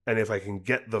 And if I can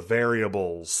get the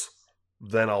variables,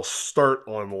 then I'll start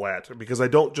on let, because I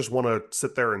don't just want to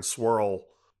sit there and swirl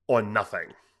on nothing.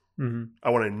 Mm-hmm.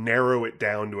 I want to narrow it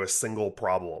down to a single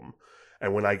problem.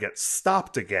 And when I get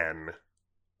stopped again,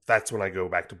 that's when I go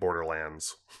back to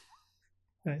Borderlands.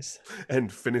 Nice.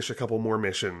 And finish a couple more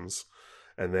missions.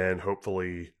 And then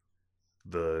hopefully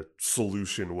the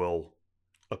solution will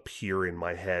appear in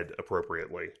my head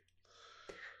appropriately.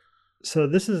 So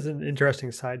this is an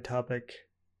interesting side topic.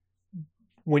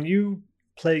 When you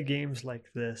play games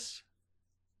like this,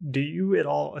 do you at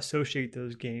all associate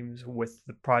those games with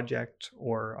the project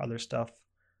or other stuff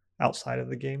outside of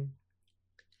the game?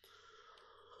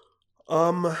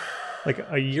 Like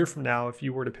a year from now, if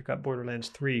you were to pick up Borderlands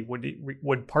 3,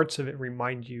 would parts of it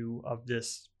remind you of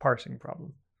this parsing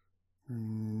problem?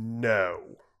 No.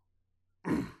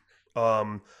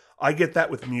 I get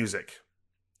that with music.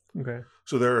 Okay.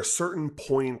 So there are certain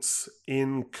points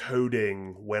in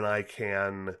coding when I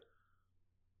can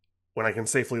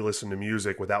safely listen to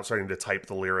music without starting to type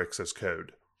the lyrics as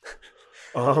code.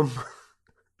 And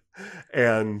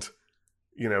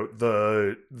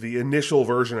the initial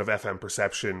version of FM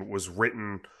Perception was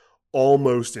written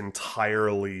almost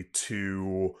entirely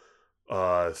to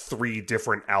 3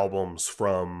 different albums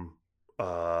from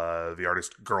the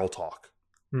artist Girl Talk.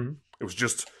 Mm-hmm. It was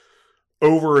just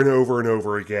over and over and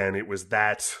over again. It was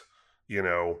that,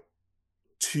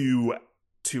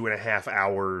 2.5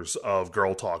 hours of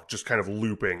Girl Talk just kind of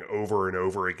looping over and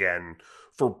over again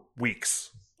for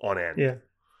weeks on end. Yeah.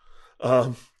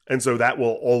 And so that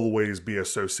will always be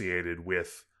associated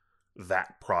with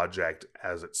that project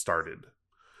as it started.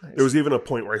 Nice. There was even a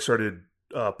point where I started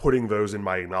putting those in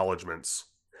my acknowledgements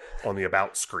on the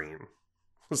about screen.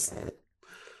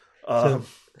 So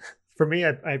for me,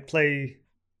 I play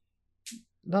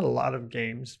not a lot of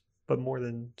games, but more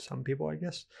than some people, I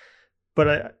guess.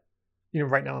 But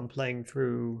right now I'm playing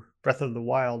through Breath of the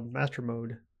Wild Master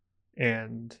Mode,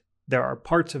 and there are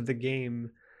parts of the game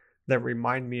that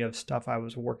remind me of stuff I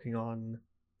was working on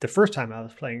the first time I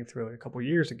was playing through it a couple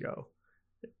years ago,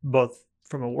 both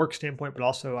from a work standpoint, but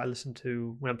also I listen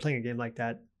to, when I'm playing a game like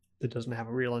that doesn't have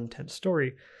a real intense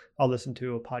story, I'll listen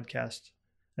to a podcast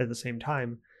at the same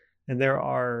time. And there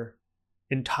are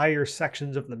entire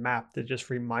sections of the map that just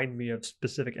remind me of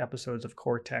specific episodes of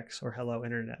Cortex or Hello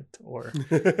Internet, or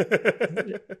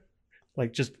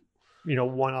like just,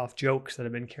 one-off jokes that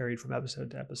have been carried from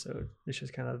episode to episode. It's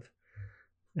just kind of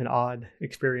an odd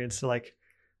experience. So like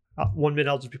 1 minute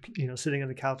I'll just be, sitting on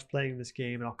the couch playing this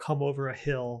game, and I'll come over a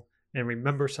hill and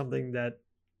remember something that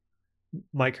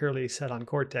Mike Hurley said on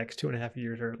Cortex 2.5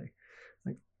 years early.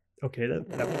 Like, okay,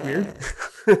 that was weird.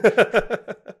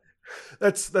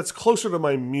 That's closer to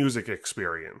my music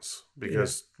experience,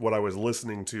 because what I was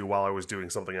listening to while I was doing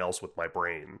something else with my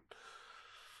brain.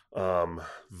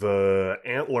 The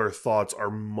Antler thoughts are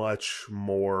much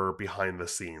more behind the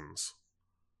scenes.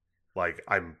 Like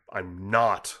I'm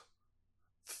not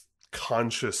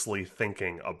consciously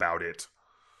thinking about it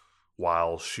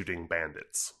while shooting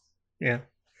bandits. Yeah.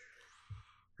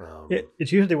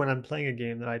 It's usually when I'm playing a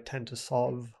game that I tend to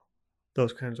solve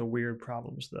those kinds of weird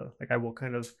problems, though. Like I will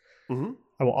Hmm.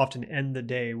 often end the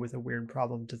day with a weird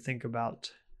problem to think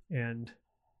about, and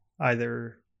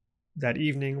either that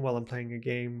evening while I'm playing a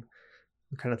game,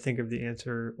 I kind of think of the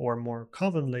answer, or more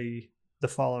commonly, the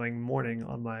following morning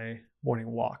on my morning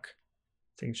walk,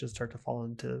 things just start to fall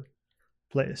into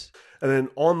place. And then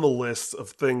on the list of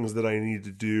things that I need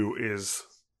to do is,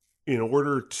 in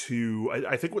order to,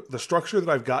 I think what the structure that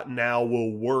I've got now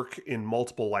will work in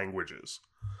multiple languages,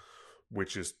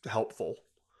 which is helpful.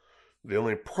 The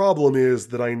only problem is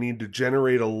that I need to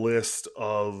generate a list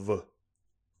of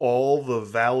all the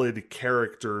valid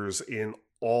characters in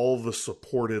all the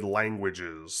supported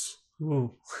languages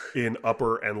Ooh. in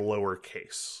upper and lower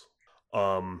case.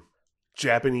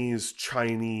 Japanese,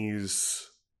 Chinese,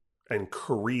 and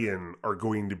Korean are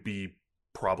going to be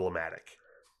problematic.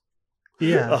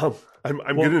 Yeah. I'm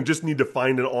Well, going to just need to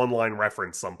find an online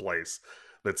reference someplace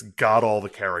that's got all the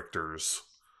characters,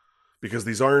 because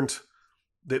these aren't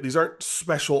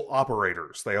special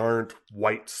operators. They aren't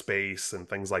white space and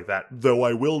things like that. Though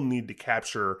I will need to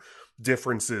capture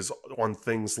differences on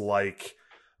things like,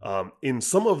 in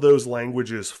some of those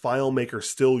languages, FileMaker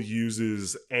still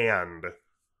uses and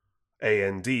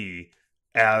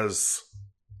as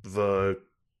the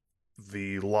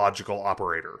logical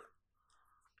operator.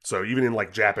 So even in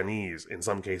like Japanese, in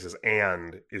some cases,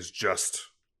 and is just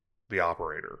the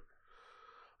operator.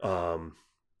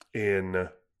 In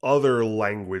other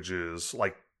languages,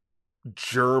 like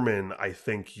German, I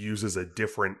think uses a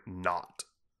different not.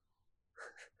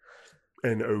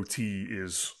 NOT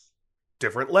is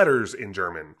different letters in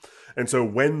German. And so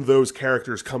when those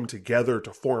characters come together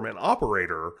to form an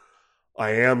operator,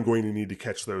 I am going to need to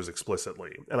catch those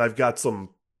explicitly. And I've got some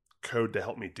code to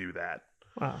help me do that.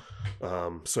 wow.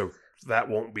 So that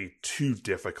won't be too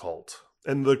difficult.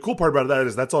 And the cool part about that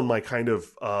is that's on my kind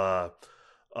of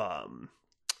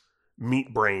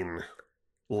meat brain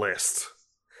list.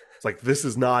 It's like, this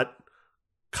is not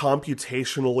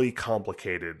computationally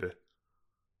complicated.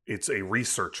 It's a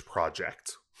research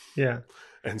project. Yeah.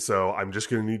 And so I'm just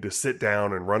going to need to sit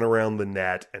down and run around the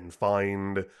net and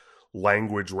find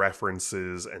language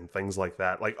references and things like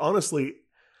that. Like, honestly,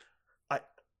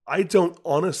 I don't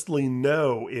honestly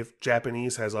know if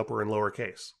Japanese has upper and lower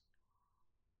case.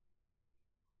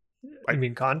 I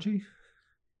mean kanji?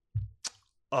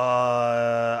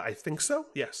 I think so.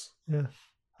 Yes. Yeah.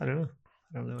 I don't know.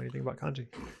 I don't know anything about kanji.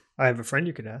 I have a friend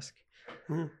you could ask.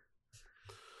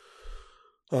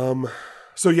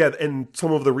 So yeah, and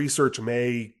some of the research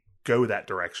may go that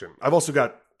direction. I've also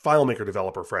got FileMaker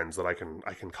developer friends that I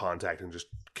can contact and just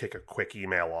kick a quick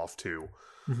email off to.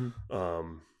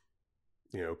 Mm-hmm.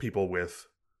 People with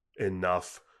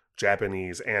enough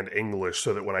Japanese and English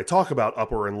so that when I talk about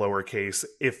upper and lower case,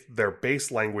 if their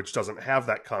base language doesn't have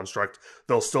that construct,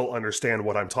 they'll still understand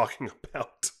what I'm talking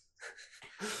about.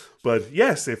 But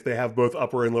yes, if they have both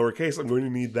upper and lower case, I'm going to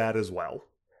need that as well.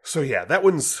 So yeah, that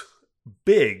one's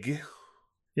big.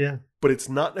 Yeah. But it's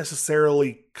not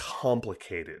necessarily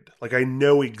complicated. Like, I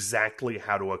know exactly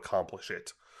how to accomplish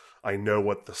it. I know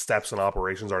what the steps and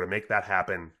operations are to make that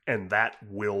happen, and that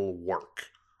will work.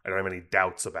 I don't have any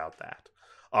doubts about that.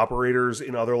 Operators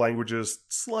in other languages,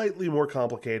 slightly more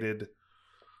complicated,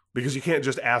 because you can't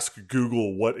just ask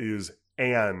Google what is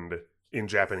and in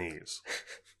Japanese.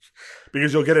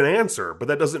 Because you'll get an answer, but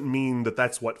that doesn't mean that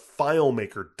that's what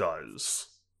FileMaker does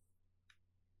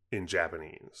in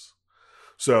Japanese.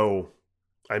 So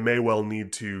I may well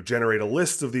need to generate a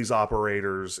list of these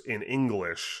operators in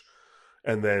English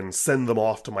and then send them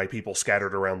off to my people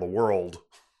scattered around the world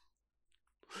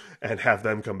and have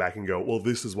them come back and go, well,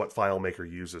 this is what FileMaker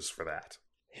uses for that.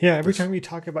 Yeah, every time you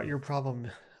talk about your problem,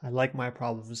 I like my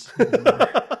problems.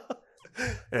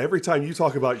 And every time you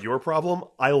talk about your problem,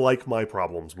 I like my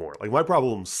problems more. Like, my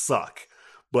problems suck,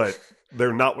 but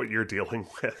they're not what you're dealing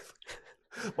with.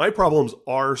 My problems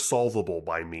are solvable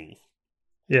by me.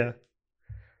 Yeah.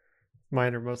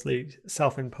 Mine are mostly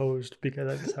self-imposed because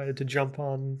I decided to jump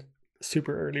on a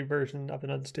super early version of an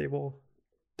unstable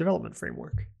development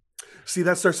framework. See,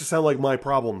 that starts to sound like my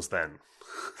problems then.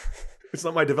 It's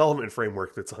not my development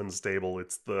framework that's unstable,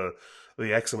 it's the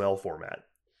XML format.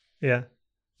 Yeah,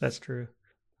 that's true.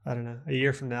 I don't know. A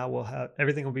year from now,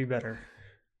 everything will be better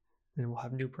and we'll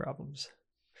have new problems.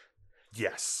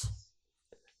 Yes.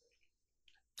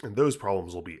 And those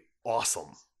problems will be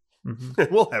awesome. Mm-hmm.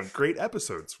 And we'll have great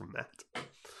episodes from that.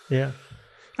 Yeah.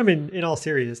 I mean, in all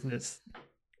seriousness,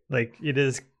 like, it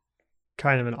is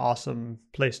kind of an awesome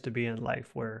place to be in life,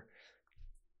 where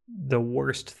the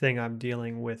worst thing I'm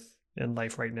dealing with in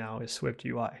life right now is Swift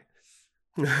UI.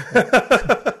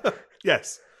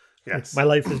 Yes. Like, Yes. my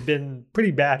life has been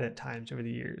pretty bad at times over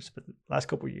the years, but the last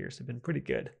couple of years have been pretty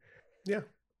good. Yeah.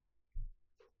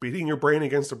 Beating your brain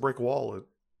against a brick wall, it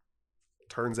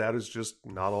turns out, is just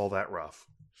not all that rough.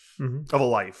 Mm-hmm. Of a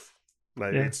life. Yeah.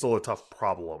 It's still a tough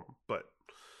problem, but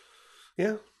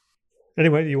yeah.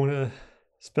 Anyway, do you want to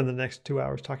spend the next 2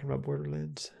 hours talking about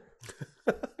Borderlands?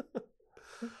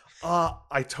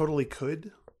 I totally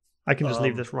could. I can just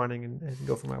leave this running and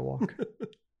go for my walk.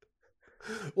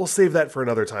 We'll save that for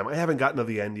another time. I haven't gotten to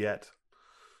the end yet.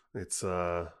 It's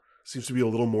seems to be a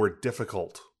little more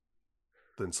difficult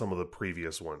than some of the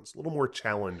previous ones. A little more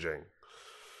challenging.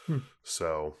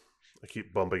 So I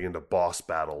keep bumping into boss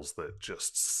battles that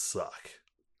just suck.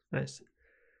 Nice.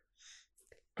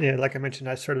 Yeah, like I mentioned,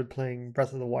 I started playing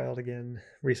Breath of the Wild again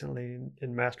recently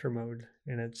in Master Mode,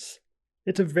 and it's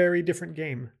a very different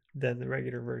game than the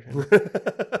regular version.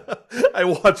 I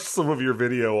watched some of your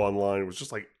video online. It was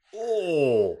just like,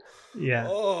 Yeah.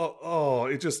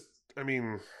 It just, I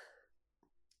mean,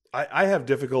 I have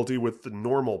difficulty with the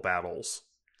normal battles.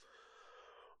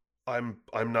 I'm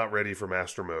not ready for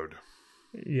Master Mode.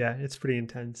 Yeah, it's pretty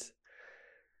intense.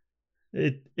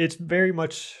 It's very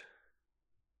much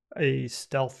a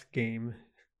stealth game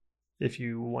if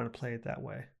you want to play it that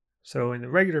way. So in the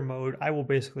regular mode, I will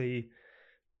basically,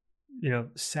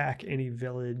 sack any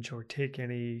village or take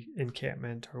any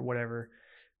encampment or whatever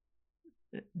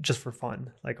just for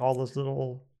fun. Like all those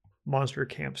little monster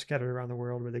camps scattered around the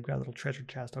world where they've got a little treasure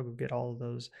chest, I'll go get all of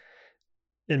those.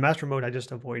 In Master Mode, I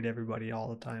just avoid everybody all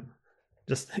the time.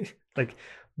 Just like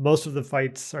most of the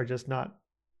fights are just not.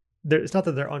 It's not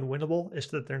that they're unwinnable; it's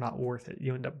that they're not worth it.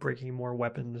 You end up breaking more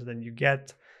weapons than you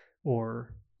get,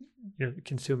 or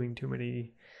consuming too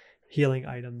many healing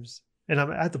items. And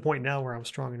I'm at the point now where I'm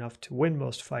strong enough to win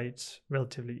most fights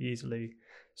relatively easily.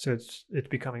 So it's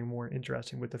becoming more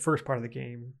interesting. With the first part of the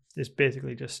game is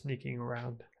basically just sneaking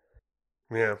around.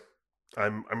 Yeah,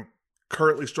 I'm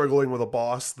currently struggling with a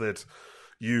boss that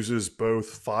uses both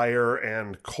fire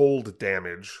and cold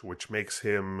damage, which makes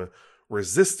him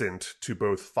resistant to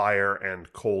both fire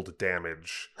and cold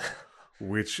damage,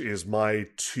 which is my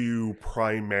two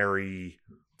primary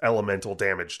elemental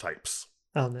damage types.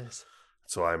 Oh, nice.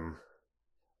 So I'm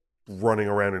running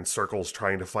around in circles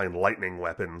trying to find lightning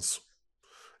weapons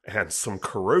and some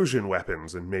corrosion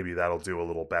weapons, and maybe that'll do a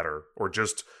little better. Or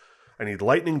just, I need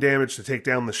lightning damage to take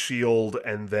down the shield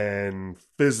and then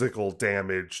physical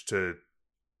damage to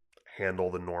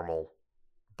handle the normal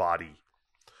body.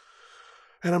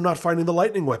 And I'm not finding the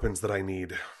lightning weapons that I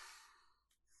need.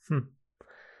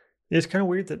 It's kind of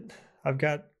weird that I've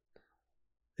got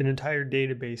an entire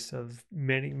database of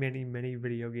many, many, many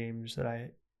video games that I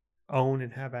own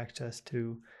and have access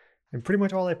to. And pretty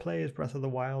much all I play is Breath of the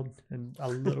Wild and a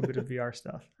little bit of VR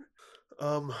stuff.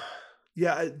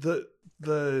 Yeah,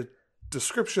 the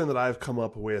description that I've come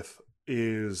up with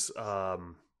is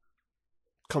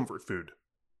comfort food.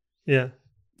 Yeah.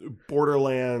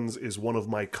 Borderlands is one of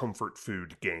my comfort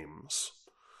food games.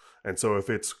 And so if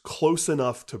it's close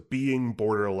enough to being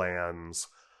Borderlands,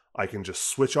 I can just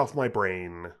switch off my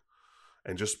brain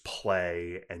and just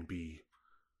play and be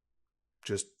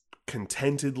just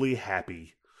contentedly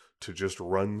happy to just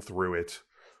run through it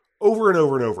over and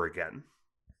over and over again.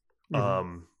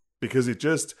 Mm-hmm. Because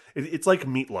it's like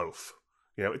meatloaf.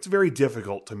 It's very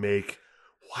difficult to make,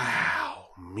 wow,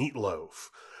 meatloaf.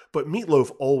 But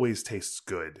meatloaf always tastes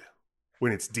good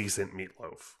when it's decent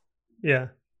meatloaf. Yeah.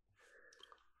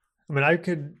 I mean,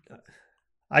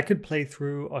 I could play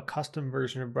through a custom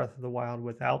version of Breath of the Wild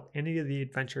without any of the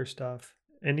adventure stuff,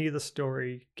 any of the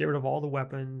story, get rid of all the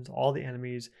weapons, all the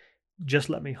enemies, just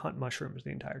let me hunt mushrooms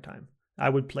the entire time. I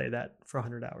would play that for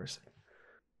 100 hours.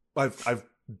 I've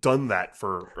done that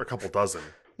for a couple dozen.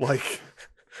 Like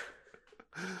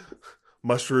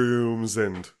mushrooms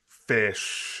and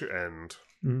fish and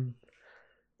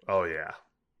oh yeah.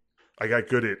 I got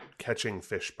good at catching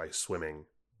fish by swimming.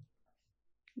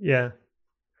 Yeah.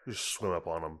 Just swim up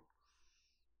on them.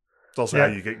 It's also how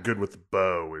you get good with the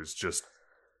bow, is just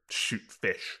shoot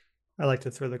fish. I like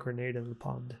to throw the grenade in the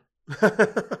pond.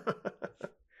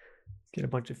 Get a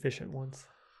bunch of fish at once.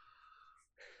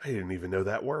 I didn't even know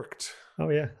that worked. Oh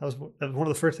yeah, that was one of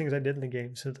the first things I did in the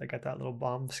game since I got that little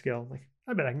bomb skill. Like,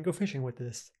 I bet I can go fishing with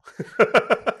this.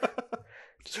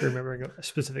 Just remembering a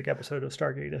specific episode of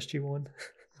Stargate SG-1.